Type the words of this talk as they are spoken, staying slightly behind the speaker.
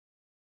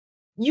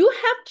you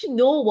have to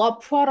know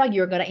what product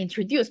you're going to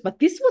introduce. But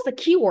this was a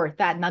keyword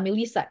that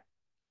Namili said.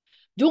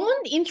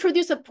 Don't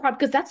introduce a product,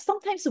 because that's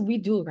sometimes we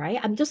do, right?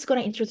 I'm just going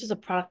to introduce a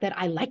product that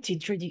I like to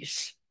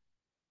introduce.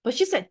 But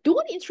she said,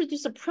 don't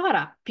introduce a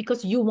product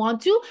because you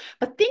want to,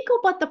 but think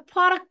about the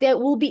product that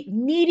will be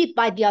needed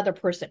by the other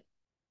person.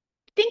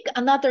 Think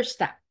another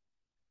step.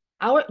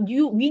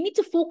 We need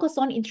to focus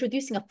on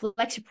introducing a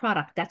flagship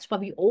product. That's why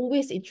we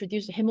always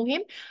introduce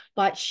Hemohim.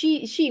 But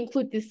she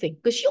included this thing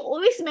because she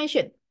always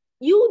mentioned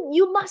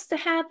you must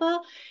have a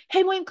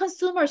Hemohim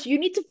consumers. You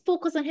need to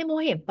focus on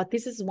Hemohim. But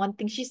this is one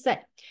thing she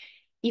said.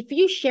 If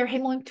you share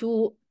Hemohim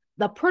to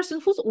the person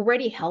who's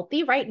already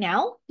healthy right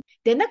now,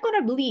 they're not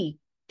gonna really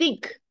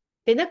think.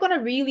 They're not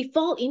gonna really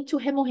fall into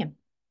Hemohim.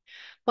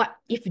 But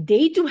if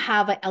they do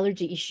have an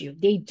allergy issue,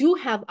 they do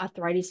have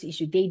arthritis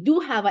issue, they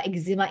do have an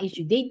eczema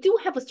issue, they do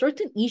have a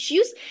certain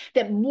issues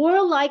that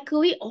more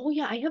likely, oh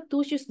yeah, I have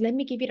those issues, let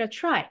me give it a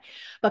try.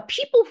 But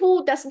people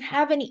who doesn't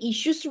have any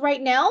issues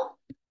right now,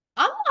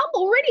 I'm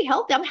already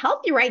healthy. I'm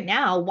healthy right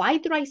now. Why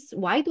do I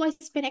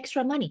spend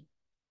extra money?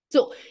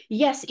 So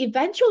yes,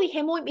 eventually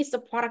Hemohim is the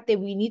product that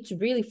we need to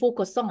really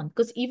focus on,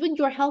 because even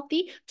you're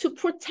healthy, to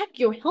protect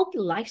your healthy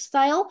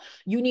lifestyle,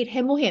 you need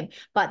Hemohim.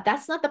 But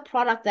that's not the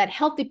product that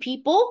healthy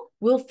people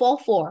will fall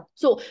for.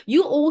 So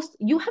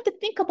you have to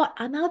think about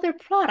another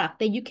product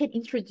that you can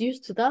introduce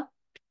to the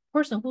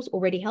person who's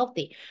already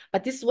healthy.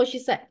 But this is what she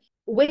said.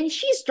 When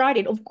she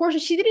started, of course,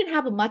 she didn't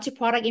have much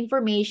product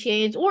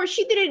information, or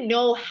she didn't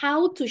know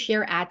how to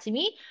share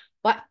Atomy,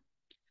 but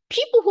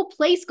people who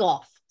plays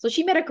golf. So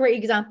she made a great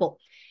example.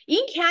 In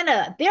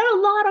Canada, there are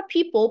a lot of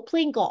people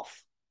playing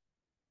golf.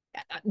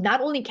 Not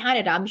only in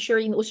Canada, I'm sure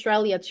in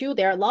Australia too,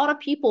 there are a lot of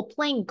people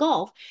playing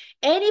golf.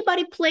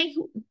 Anybody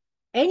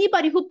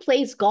who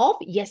plays golf,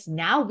 yes,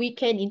 now we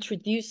can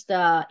introduce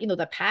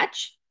the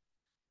patch.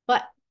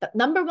 But the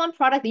number one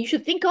product that you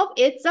should think of,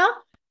 it's a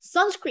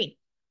sunscreen.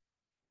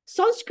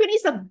 Sunscreen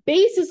is the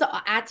basis of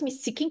Atomy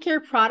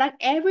skincare product.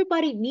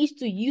 Everybody needs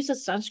to use a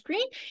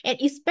sunscreen,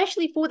 and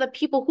especially for the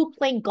people who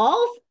play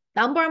golf,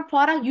 number one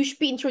product you should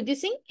be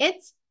introducing,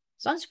 it's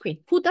sunscreen.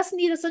 Who doesn't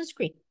need a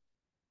sunscreen?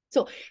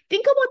 So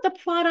think about the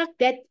product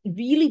that's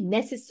really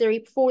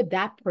necessary for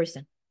that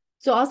person.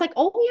 So I was like,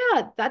 oh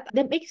yeah,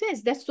 that makes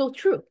sense. That's so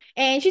true.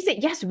 And she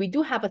said, yes, we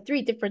do have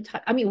three different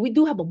types. I mean, we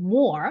do have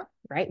more,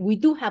 right? We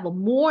do have a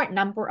more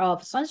number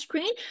of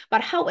sunscreen,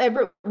 but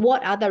however,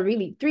 what are the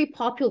really three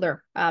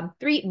popular,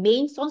 three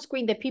main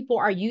sunscreen that people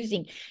are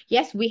using?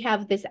 Yes, we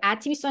have this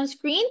Atomy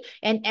sunscreen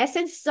and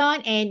Essence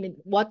Sun, and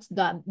what's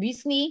the not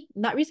recently,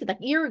 like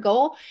a year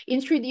ago,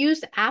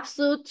 introduced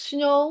Absolute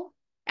Snow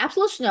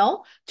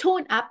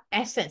Tone Up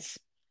Essence.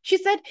 She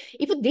said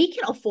if they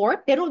can afford,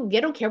 they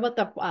don't care about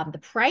the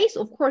price.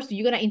 Of course,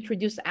 you're gonna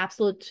introduce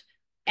Absolute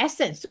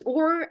Essence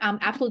or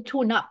Absolute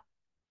Tone Up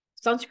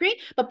sunscreen,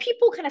 but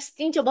people kind of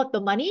stingy about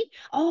the money.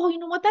 Oh, you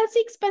know what? That's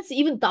expensive,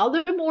 even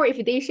dollar more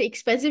if they say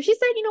expensive. She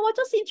said, you know what?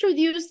 Just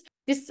introduce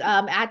this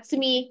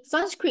Atomy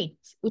sunscreen,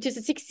 which is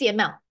a 60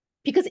 ml,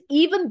 because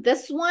even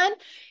this one,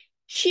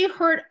 she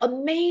heard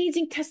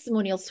amazing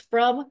testimonials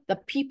from the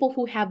people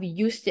who have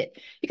used it.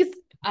 Because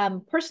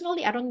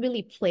personally, I don't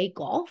really play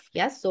golf.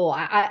 Yes, so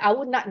I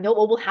would not know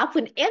what will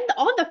happen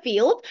on the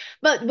field.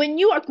 But when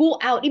you are go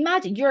out,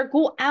 imagine you're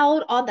go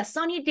out on the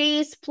sunny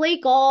days, play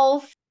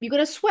golf, you're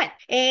gonna sweat.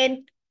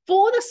 And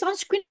for the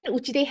sunscreen,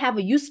 which they have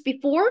used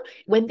before,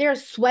 when they're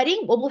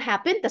sweating, what will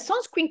happen? The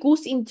sunscreen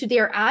goes into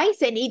their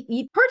eyes and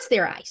it hurts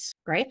their eyes,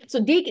 right?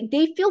 So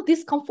they feel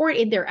discomfort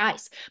in their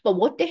eyes. But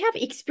what they have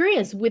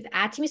experienced with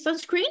Atomy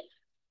sunscreen,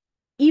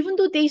 even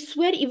though they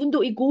sweat, even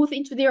though it goes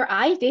into their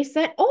eyes, they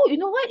said, oh, you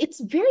know what? It's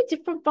very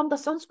different from the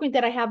sunscreen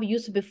that I have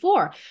used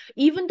before.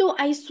 Even though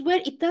I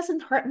sweat, it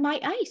doesn't hurt my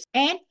eyes.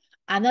 And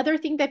another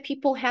thing that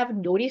people have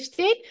noticed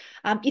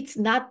it's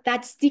not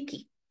that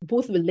sticky.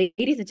 Both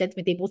ladies and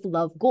gentlemen, they both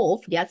love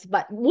golf, yes,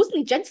 but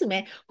mostly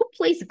gentlemen who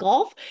plays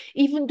golf,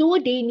 even though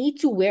they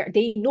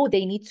know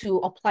they need to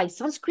apply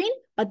sunscreen,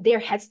 but they're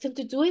hesitant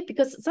to do it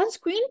because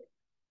sunscreen,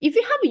 if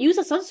you have used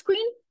a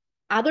sunscreen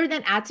other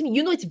than Atomy,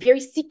 you know it's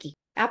very sticky.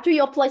 After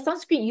you apply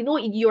sunscreen, you know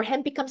your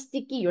hand becomes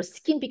sticky, your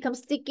skin becomes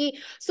sticky.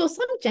 So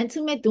some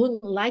gentlemen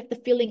don't like the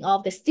feeling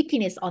of the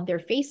stickiness on their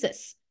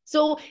faces.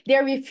 So they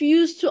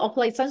refuse to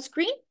apply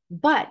sunscreen,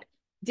 but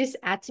this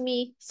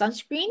Atomy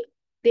sunscreen,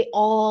 they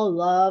all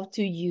love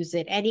to use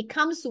it. And it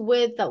comes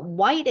with the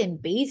white and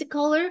beige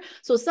color.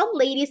 So some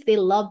ladies, they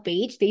love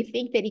beige. They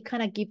think that it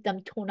kind of gives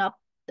them tone up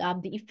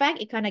the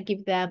effect. It kind of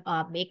gives them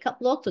a makeup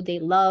look. So they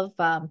love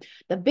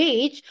the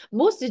beige.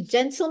 Most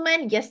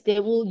gentlemen, yes, they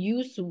will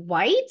use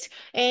white.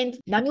 And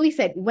Namili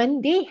said,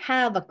 when they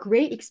have a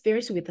great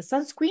experience with the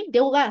sunscreen,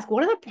 they will ask,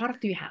 what other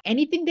product do you have?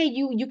 Anything that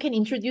you can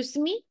introduce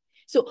to me?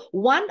 So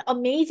one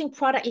amazing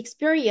product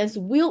experience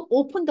will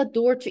open the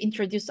door to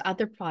introduce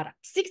other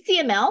products.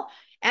 60 ml,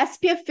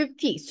 SPF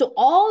 50. So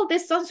all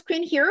this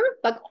sunscreen here,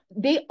 but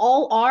they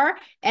all are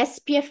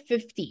SPF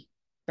 50.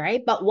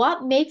 Right? But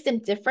what makes them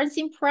different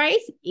in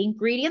price?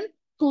 Ingredient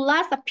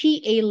plus a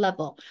PA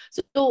level.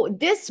 So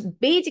this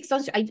basic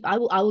sunscreen, I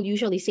will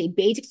usually say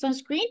basic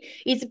sunscreen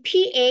is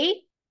PA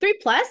 3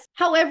 plus.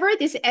 However,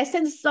 this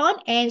Essence Sun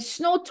and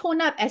Snow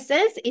Tone Up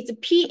Essence, it's a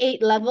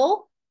P8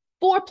 level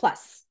 4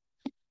 plus.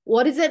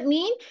 What does that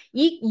mean?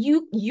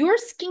 Your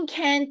skin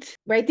can't,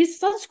 right?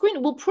 This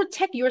sunscreen will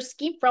protect your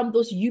skin from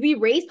those UV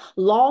rays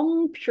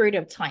long period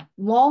of time,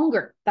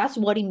 longer. That's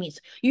what it means.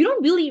 You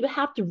don't really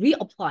have to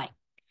reapply.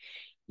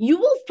 You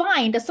will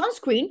find a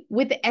sunscreen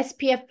with the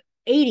SPF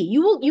 80.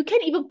 You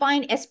can even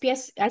find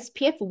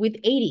SPF with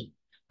 80.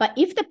 But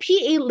if the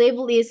PA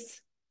level is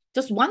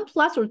just 1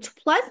 plus or 2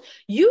 plus,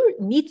 you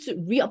need to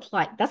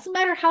reapply. Doesn't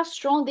matter how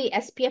strong the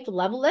SPF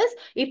level is.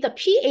 If the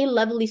PA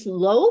level is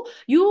low,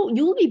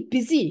 you'll be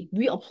busy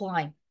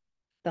reapplying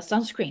the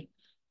sunscreen.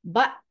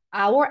 But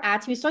our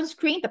Atomy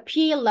sunscreen, the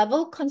PA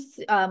level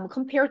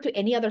compared to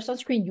any other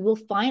sunscreen you will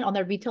find on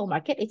the retail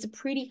market, it's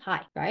pretty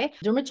high, right?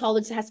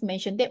 Dermatologist has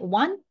mentioned that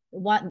one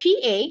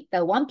PA,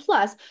 the 1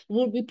 plus,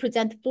 will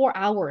represent 4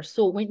 hours.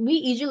 So when we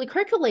usually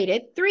calculate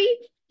it,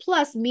 3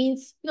 plus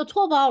means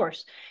 12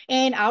 hours.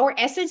 And our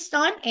Essence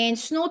Sun and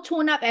Snow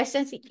Tone Up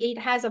Essence, it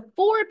has a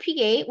 4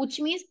 PA,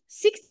 which means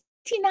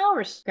 16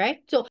 hours, right?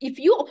 So if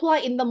you apply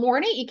in the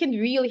morning, it can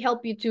really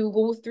help you to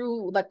go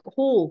through the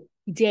whole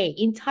day,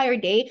 entire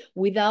day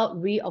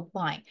without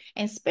reapplying.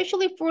 And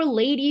especially for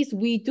ladies,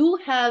 we do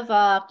have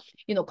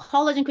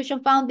collagen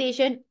cushion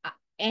foundation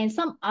and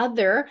some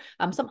other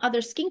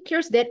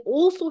skincares that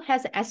also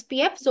has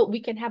SPF, so we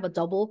can have a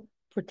double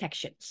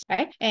protections,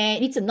 right?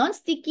 And it's a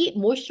non-sticky,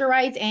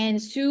 moisturize and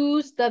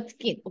soothes the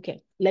skin.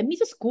 Okay, let me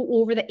just go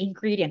over the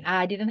ingredient.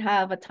 I didn't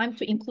have a time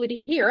to include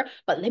it here,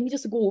 but let me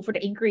just go over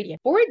the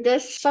ingredient. For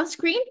this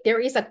sunscreen,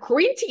 there is a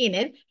green tea in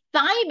it,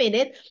 thyme in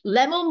it,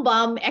 lemon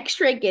balm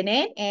extract in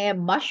it, and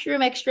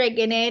mushroom extract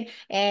in it,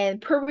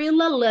 and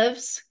perilla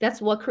leaves.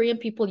 That's what Korean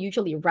people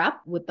usually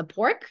wrap with the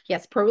pork.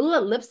 Yes, perilla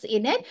leaves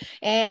in it,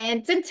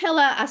 and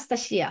centella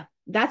astacia.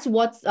 That's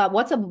what's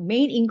a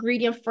main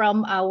ingredient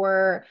from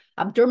our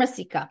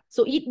Dermasica.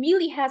 So it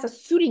really has a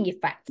soothing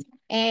effect.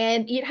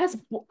 And it has,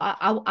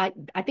 I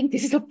think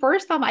this is the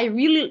first time I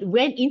really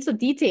went into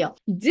detail.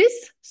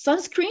 This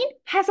sunscreen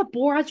has a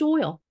borage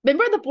oil.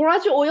 Remember the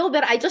borage oil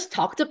that I just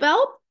talked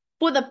about?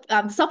 For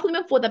the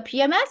supplement for the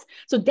PMS,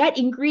 so that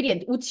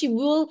ingredient, which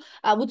will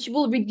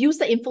reduce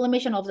the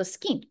inflammation of the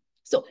skin.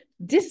 So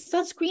this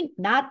sunscreen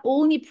not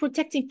only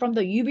protecting from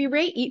the UV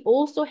ray, it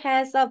also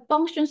has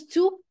functions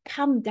to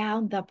calm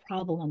down the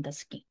problem on the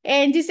skin.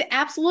 And this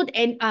Absolute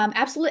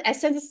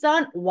Essence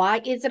Sun,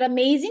 why is it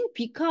amazing?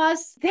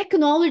 Because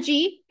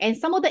technology and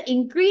some of the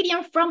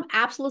ingredient from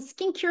Absolute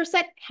skincare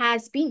set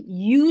has been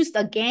used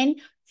again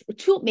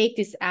to make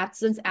this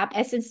Essence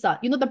Sun.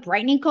 The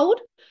brightening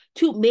code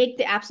to make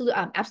the Absolute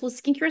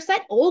skincare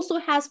set also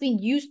has been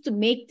used to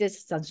make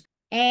this sunscreen.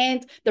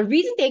 And the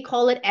reason they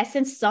call it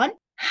Essence Sun,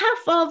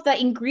 half of the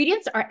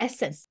ingredients are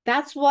essence.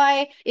 That's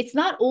why it's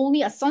not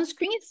only a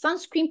sunscreen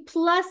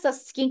plus a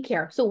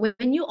skincare. So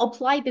when you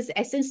apply this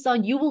Essence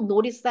Sun, you will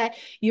notice that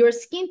your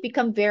skin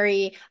become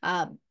very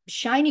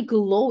shiny,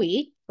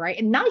 glowy, right?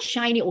 And not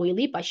shiny,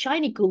 oily, but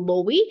shiny,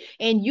 glowy,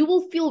 and you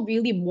will feel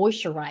really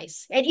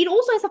moisturized. And it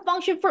also has a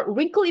function for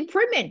wrinkle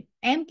improvement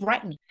and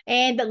brightening.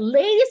 And the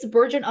latest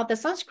version of the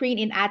sunscreen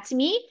in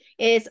Atomy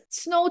is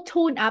Snow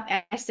Tone Up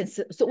Essence,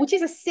 so which is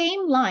the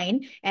same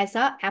line as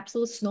a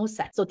Absolute Snow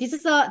set. So this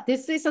is a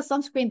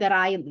sunscreen that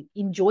I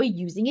enjoy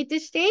using at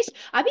this stage.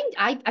 I think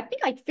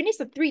I finished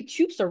the 3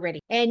 tubes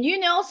already. And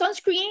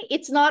sunscreen,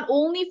 it's not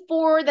only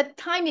for the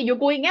time that you're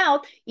going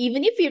out,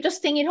 even if you're just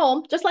staying at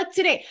home, just like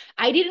today.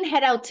 I didn't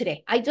head out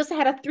today. I just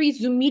had 3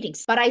 Zoom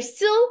meetings, but I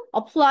still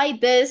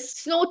applied this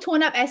Snow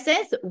Tone Up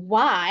Essence.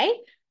 Why?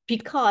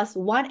 Because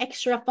one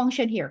extra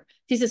function here.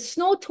 This is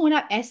Snow Tone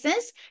Up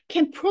Essence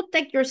can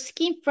protect your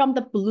skin from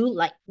the blue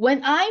light.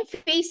 When I'm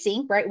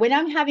when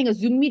I'm having a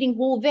Zoom meeting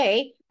whole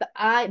day,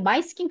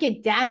 my skin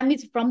get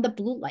damaged from the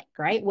blue light,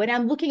 right? When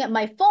I'm looking at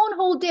my phone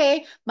whole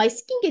day, my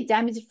skin get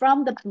damaged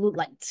from the blue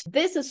light.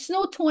 This is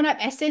Snow Tone Up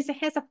Essence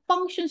has a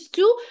functions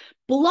to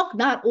block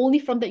not only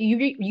from the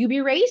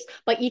UV rays,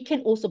 but it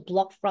can also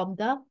block from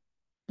the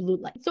blue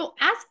light. So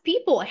ask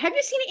people, have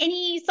you seen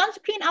any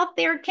sunscreen out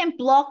there can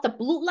block the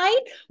blue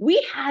light?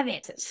 We have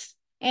it.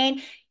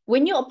 And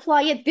when you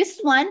apply it, this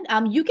one,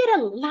 you get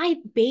a light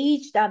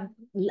beige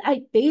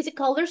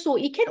color, so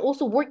it can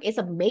also work as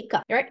a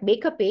makeup, right?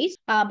 Makeup base.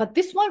 But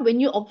this one, when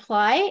you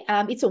apply,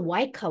 it's a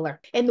white color.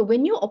 And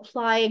when you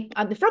apply,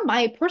 from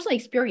my personal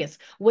experience,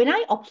 when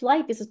I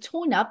apply this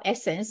tone up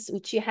essence,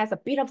 which has a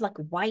bit of like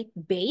white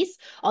base,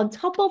 on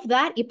top of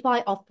that,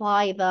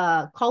 apply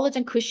the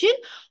collagen cushion.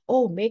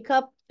 Oh,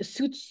 makeup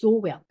suits so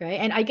well, right?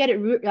 And I get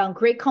a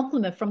great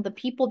compliment from the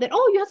people that,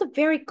 oh, you have a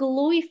very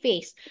glowy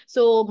face.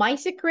 So my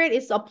secret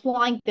is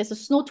applying this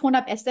Snow Tone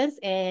Up Essence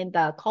and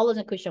the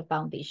Collagen Cushion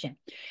Foundation.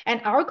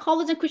 And our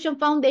Collagen Cushion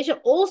Foundation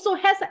also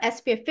has a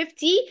SPF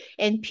 50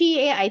 and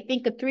PA, I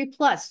think a 3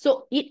 plus.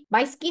 So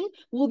my skin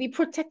will be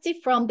protected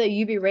from the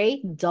UV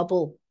ray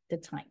double the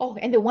time. Oh,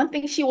 and the one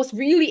thing she was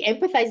really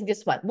emphasizing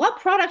this one. What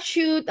product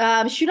should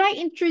I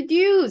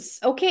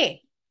introduce?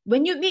 Okay.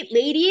 When you meet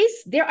ladies,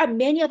 there are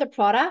many other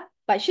products,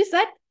 but she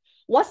said,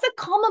 What's the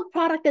common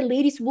product that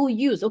ladies will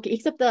use? Okay,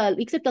 except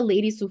the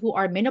ladies who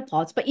are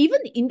menopause. But even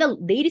in the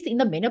ladies in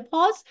the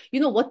menopause, you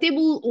know what they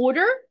will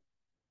order?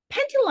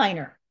 Panty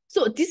liner.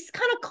 So this is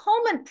kind of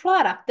common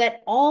product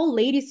that all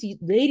ladies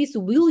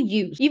will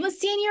use. Even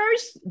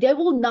seniors, they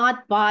will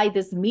not buy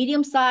this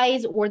medium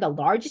size or the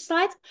large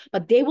size,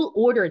 but they will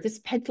order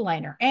this panty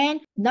liner. And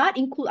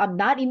I'm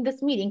not in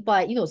this meeting,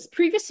 but you know,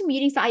 previous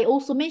meetings I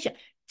also mentioned,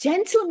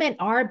 gentlemen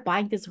are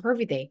buying this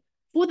Herbday.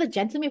 For the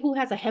gentleman who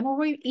has a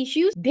hemorrhoid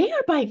issues, they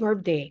are buying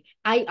Herbday.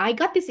 I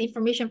got this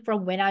information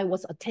from when I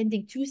was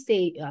attending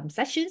Tuesday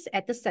sessions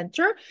at the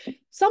center.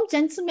 Some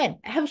gentlemen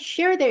have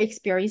shared their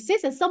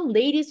experiences, and some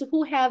ladies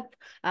who have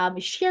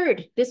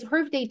shared this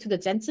Herbday to the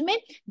gentlemen,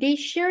 they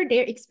share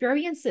their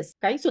experiences.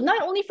 Okay, so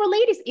not only for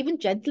ladies, even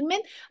gentlemen,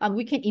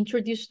 we can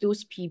introduce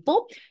those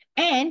people.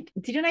 And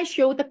didn't I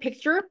show the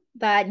picture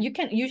that you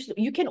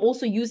can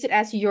also use it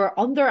as your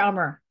Under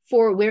Armour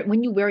for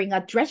when you're wearing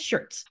a dress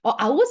shirt?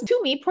 Oh, to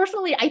me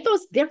personally, I thought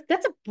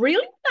that's a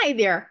brilliant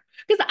idea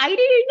because I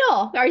didn't know.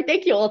 All right,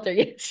 thank you, Walter.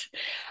 Yes,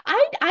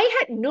 I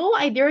had no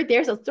idea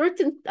there's a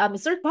certain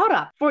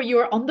product for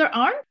your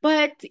underarm,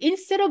 but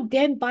instead of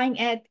them buying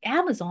at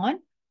Amazon,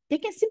 they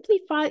can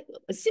simply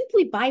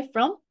buy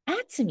from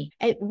Atomy.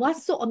 And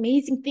what's so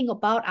amazing thing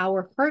about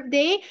our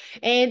Herbday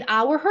and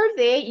our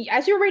Herbday,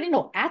 as you already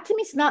know,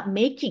 Atomy is not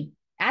making.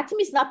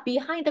 Atomy is not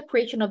behind the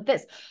creation of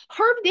this.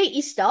 Herbday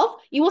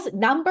itself, it was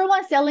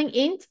 #1 selling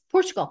in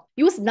Portugal.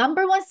 It was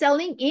 #1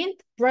 selling in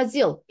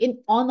Brazil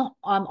on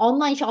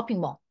online shopping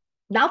mall.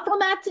 Now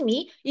from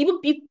Atomy, even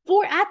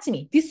before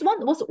Atomy, this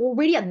one was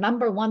already a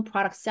 #1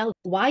 product selling.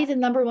 Why is it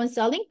 #1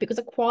 selling? Because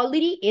the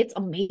quality is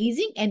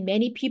amazing and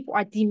many people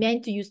are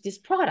demand to use this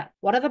product.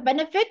 What are the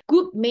benefits?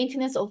 Good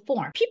maintenance of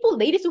form. People,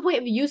 ladies who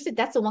have used it,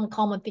 that's the one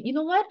common thing. You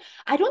know what?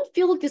 I don't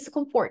feel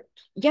discomfort.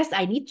 Yes,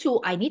 I need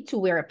to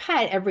wear a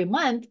pad every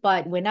month,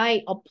 but when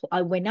I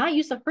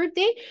use a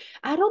Herbday,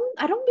 I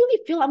don't really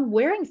feel I'm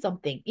wearing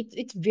something.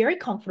 It's very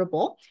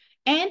comfortable.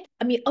 And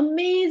I mean,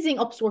 amazing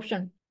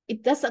absorption.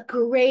 It does a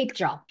great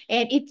job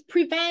and it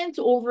prevents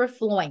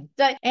overflowing.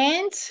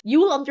 And you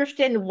will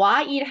understand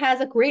why it has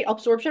a great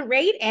absorption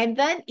rate and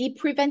then it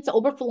prevents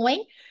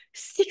overflowing.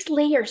 6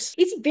 layers.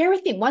 It's very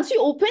thin. Once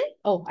you open,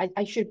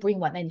 I should bring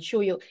one and show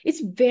you. It's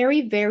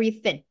very, very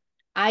thin.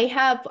 I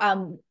have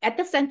at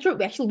the center,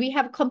 we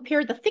have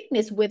compared the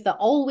thickness with the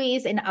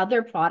Always and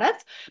other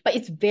products, but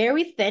it's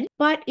very thin,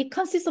 but it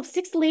consists of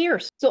 6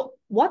 layers. So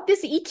what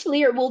each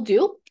layer will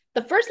do,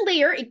 the first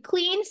layer, a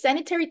clean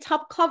sanitary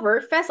top cover,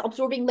 fast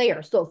absorbing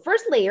layer. So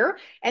first layer,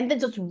 and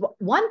then just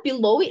one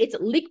below it, it's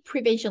a leak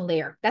prevention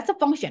layer. That's a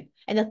function.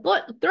 And the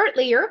third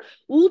layer,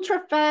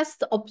 ultra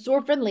fast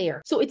absorbent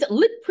layer. So it's a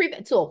leak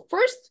prevent. So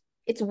first,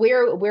 it's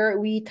where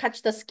we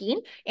touch the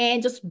skin,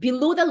 and just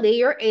below the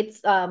layer,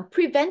 it's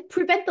prevent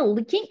the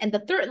leaking. And the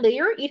third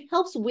layer, it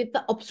helps with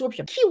the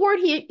absorption. Keyword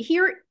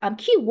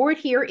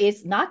here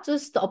is not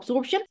just the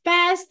absorption,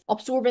 fast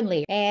absorbent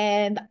layer.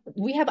 And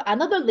we have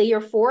another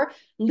layer for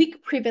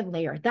leak prevent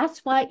layer.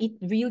 That's why it's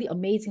really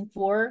amazing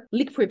for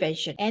leak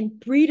prevention. And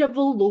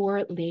breathable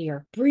lower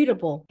layer,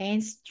 breathable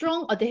and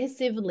strong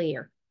adhesive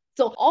layer.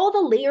 So all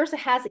the layers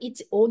has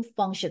its own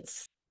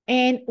functions.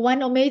 And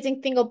one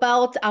amazing thing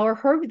about our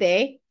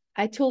Herbday,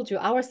 I told you,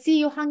 our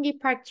CEO Hangi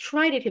Park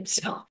tried it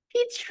himself.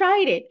 He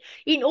tried it.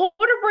 In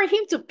order for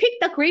him to pick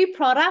the great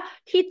product,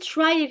 he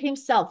tried it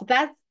himself.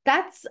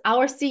 That's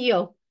our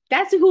CEO.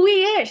 That's who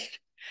he is.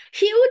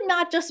 He would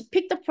not just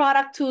pick the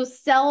product to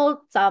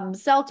sell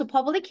to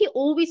public. He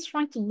always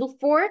trying to look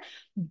for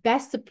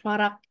best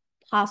product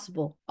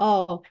possible.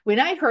 Oh, when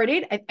I heard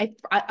it,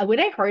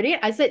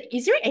 I said,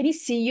 is there any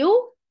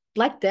CEO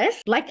like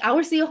this, like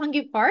our CEO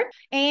Hangi Park?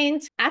 And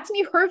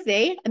Atomy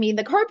Herbday, I mean,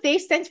 the Herbday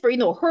stands for,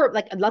 herb,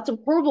 like lots of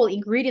herbal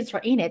ingredients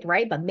are in it,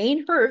 right? But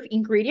main herb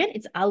ingredient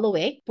is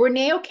aloe,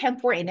 Borneo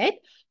camphor in it.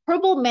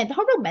 Herbal mint,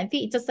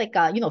 it's just like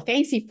a,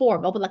 fancy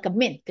form of like a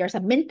mint. There's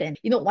a mint in,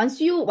 once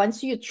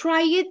you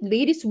try it,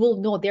 ladies will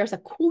know there's a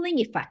cooling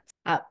effect.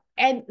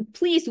 And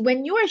please,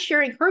 when you are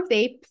sharing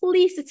Herbday,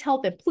 please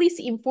tell them, please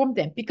inform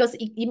them, because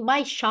it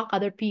might shock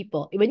other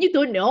people. When you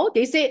don't know,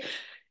 they say,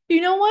 you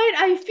know what?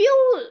 I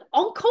feel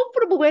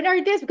uncomfortable when I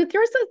do this because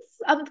there's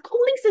a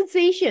cooling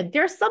sensation.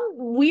 There's some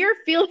weird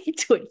feeling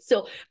to it.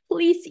 So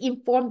please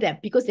inform them,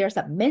 because there's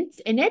a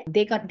mint in it.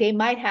 They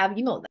might have,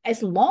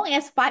 as long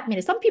as 5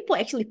 minutes. Some people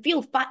actually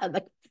feel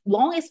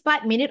long as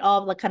 5 minutes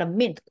of like kind of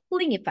mint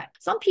cooling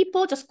effect. Some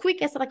people just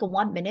quick as like a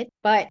 1 minute,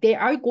 but they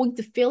are going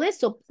to feel it.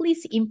 So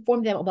please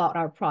inform them about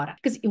our product,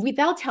 because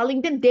without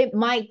telling them, they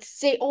might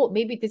say, oh,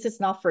 maybe this is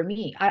not for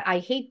me. I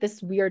hate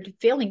this weird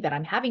feeling that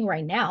I'm having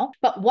right now.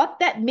 But what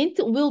that mint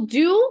will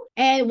do,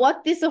 and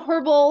what this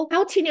herbal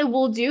Poutinate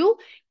will do,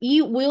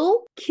 it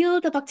will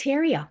kill the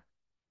bacteria.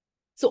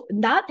 So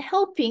not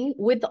helping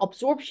with the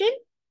absorption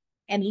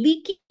and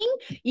leaking,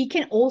 it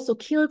can also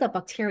kill the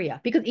bacteria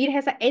because it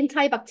has an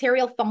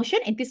antibacterial function,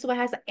 and this one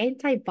has an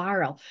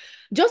antiviral.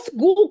 Just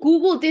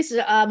Google this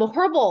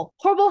herbal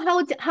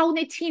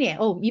Poutinate.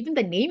 Oh, even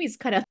the name is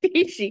kind of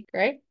fishy,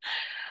 right?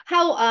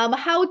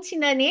 how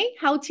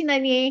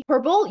tinane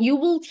herbal, you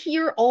will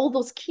hear all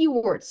those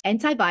keywords: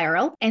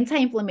 antiviral,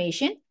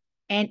 anti-inflammation,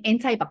 and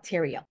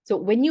antibacterial. So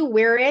when you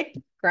wear it,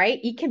 right,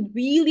 it can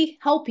really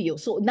help you.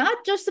 So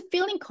not just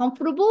feeling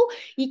comfortable,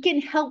 it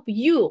can help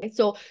you.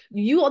 So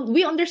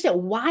we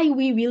understand why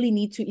we really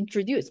need to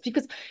introduce,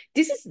 because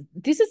this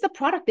is the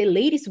product that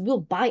ladies will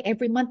buy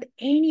every month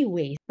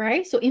anyway,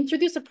 right? So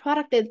introduce a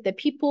product that the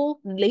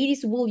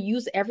ladies will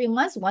use every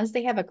month. Once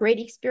they have a great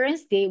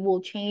experience, they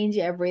will change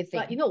everything.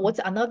 But you know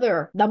what's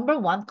another number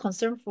one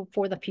concern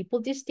for the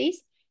people these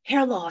days?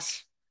 Hair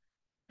loss.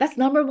 That's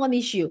number one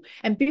issue.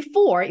 And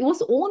before, it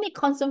was only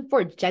concern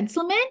for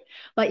gentlemen,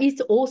 but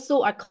it's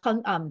also a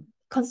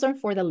concern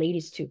for the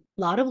ladies too.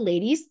 A lot of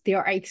ladies, they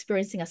are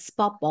experiencing a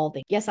spot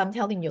balding. Yes, I'm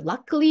telling you,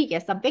 luckily,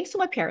 yes, I'm thanks to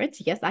my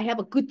parents. Yes, I have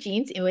a good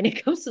genes. And when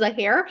it comes to the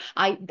hair,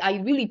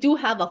 I really do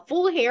have a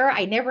full hair.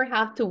 I never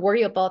have to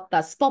worry about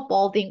the spot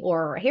balding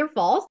or hair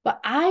falls.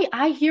 But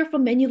I hear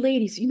from many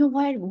ladies, you know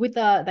what, with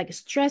the like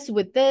stress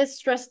with this,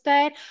 stress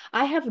that,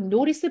 I have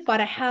noticed it,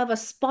 but I have a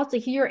spot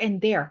here and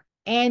there.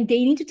 And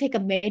they need to take a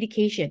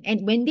medication.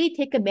 And when they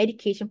take a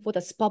medication for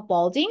the spot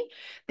balding,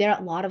 there are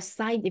a lot of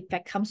side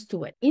effect comes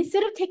to it.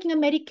 Instead of taking a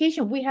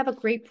medication, we have a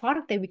great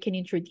product that we can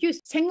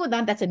introduce.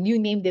 Saengmodan, that's a new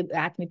name that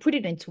Atomy put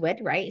it into it,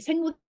 right?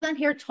 Saengmodan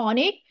hair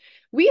tonic.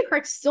 We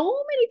heard so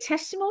many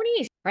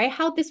testimonies, right?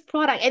 How this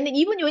product, and then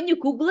even when you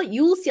Google it,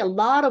 you'll see a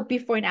lot of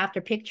before and after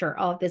picture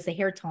of this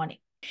hair tonic.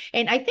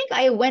 And I think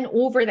I went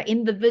over the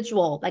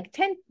individual, like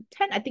 10,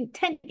 I think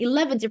 10,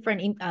 11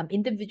 different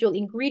individual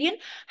ingredient.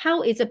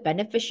 How is it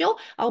beneficial?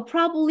 I'll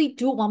probably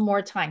do one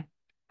more time.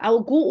 I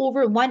will go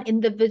over one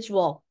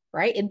individual,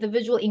 right?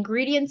 Individual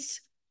ingredients,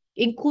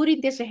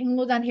 including this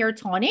Saengmodan hair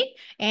tonic,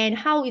 and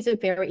how is it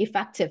very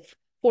effective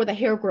for the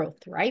hair growth,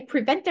 right?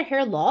 Prevent the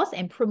hair loss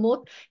and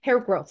promote hair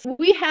growth.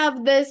 We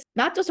have this,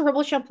 not just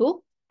herbal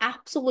shampoo,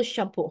 absolute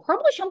shampoo.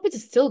 Herbal shampoo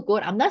is still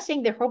good. I'm not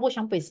saying that herbal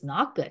shampoo is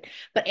not good,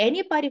 but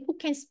anybody who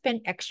can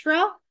spend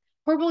extra,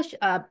 herbal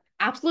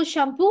absolute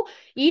shampoo,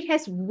 it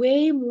has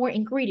way more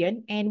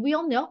ingredient, and we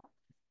all know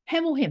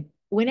hemohim.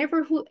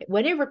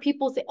 Whenever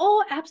people say,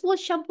 "Oh, absolute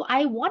shampoo,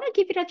 I want to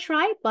give it a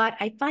try, but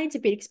I find it a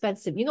bit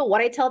expensive." You know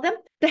what I tell them?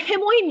 The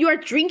hemohim, you are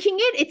drinking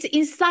it, it's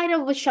inside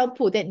of a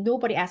shampoo that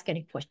nobody asks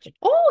any question.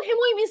 Oh,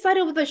 hemohim inside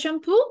of the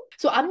shampoo?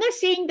 So I'm not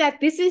saying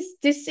that this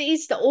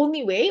is the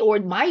only way or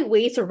my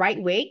way is the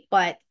right way,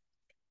 but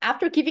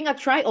after giving a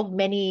try of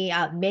many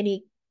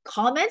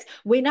comments,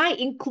 when I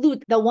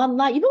include the one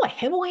line, you know what,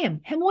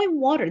 hemohim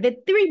water, the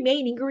three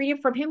main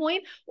ingredient from hemohim,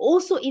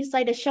 also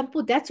inside the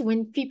shampoo, that's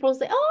when people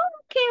say, "Oh,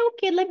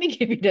 okay, let me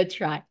give it a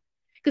try."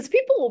 Because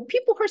people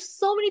heard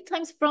so many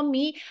times from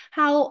me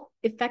how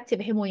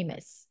effective hemohim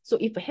is. So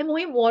if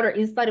hemohim water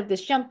inside of the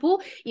shampoo,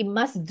 it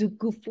must do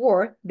good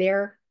for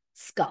their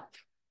scalp.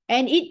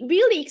 And it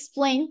really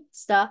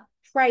explains the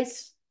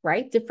price,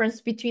 right,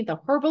 difference between the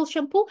herbal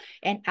shampoo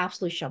and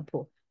absolute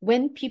shampoo.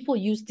 When people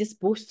use this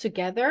both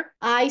together,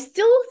 I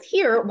still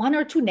hear one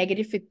or two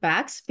negative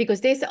feedbacks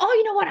because they say, "Oh,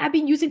 you know what? I've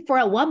been using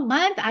for 1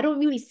 month. I don't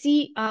really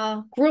see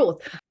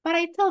growth." But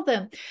I tell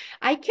them,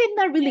 I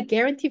cannot really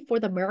guarantee for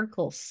the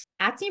miracles.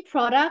 Acne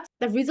products,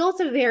 the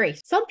results vary.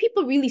 Some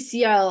people really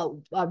see a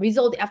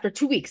result after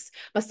 2 weeks,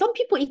 but some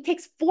people, it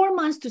takes 4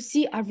 months to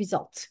see a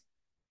result.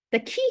 The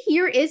key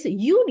here is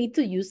you need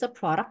to use the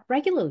product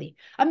regularly.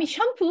 I mean,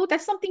 shampoo,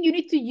 that's something you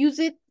need to use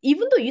it,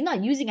 even though you're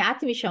not using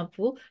Atomy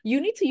shampoo,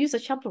 you need to use a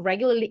shampoo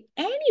regularly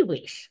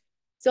anyways.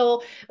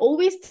 So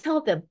always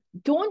tell them,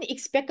 don't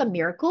expect a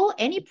miracle.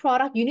 Any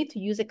product, you need to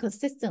use it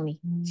consistently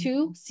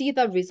to see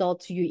the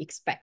results you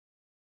expect.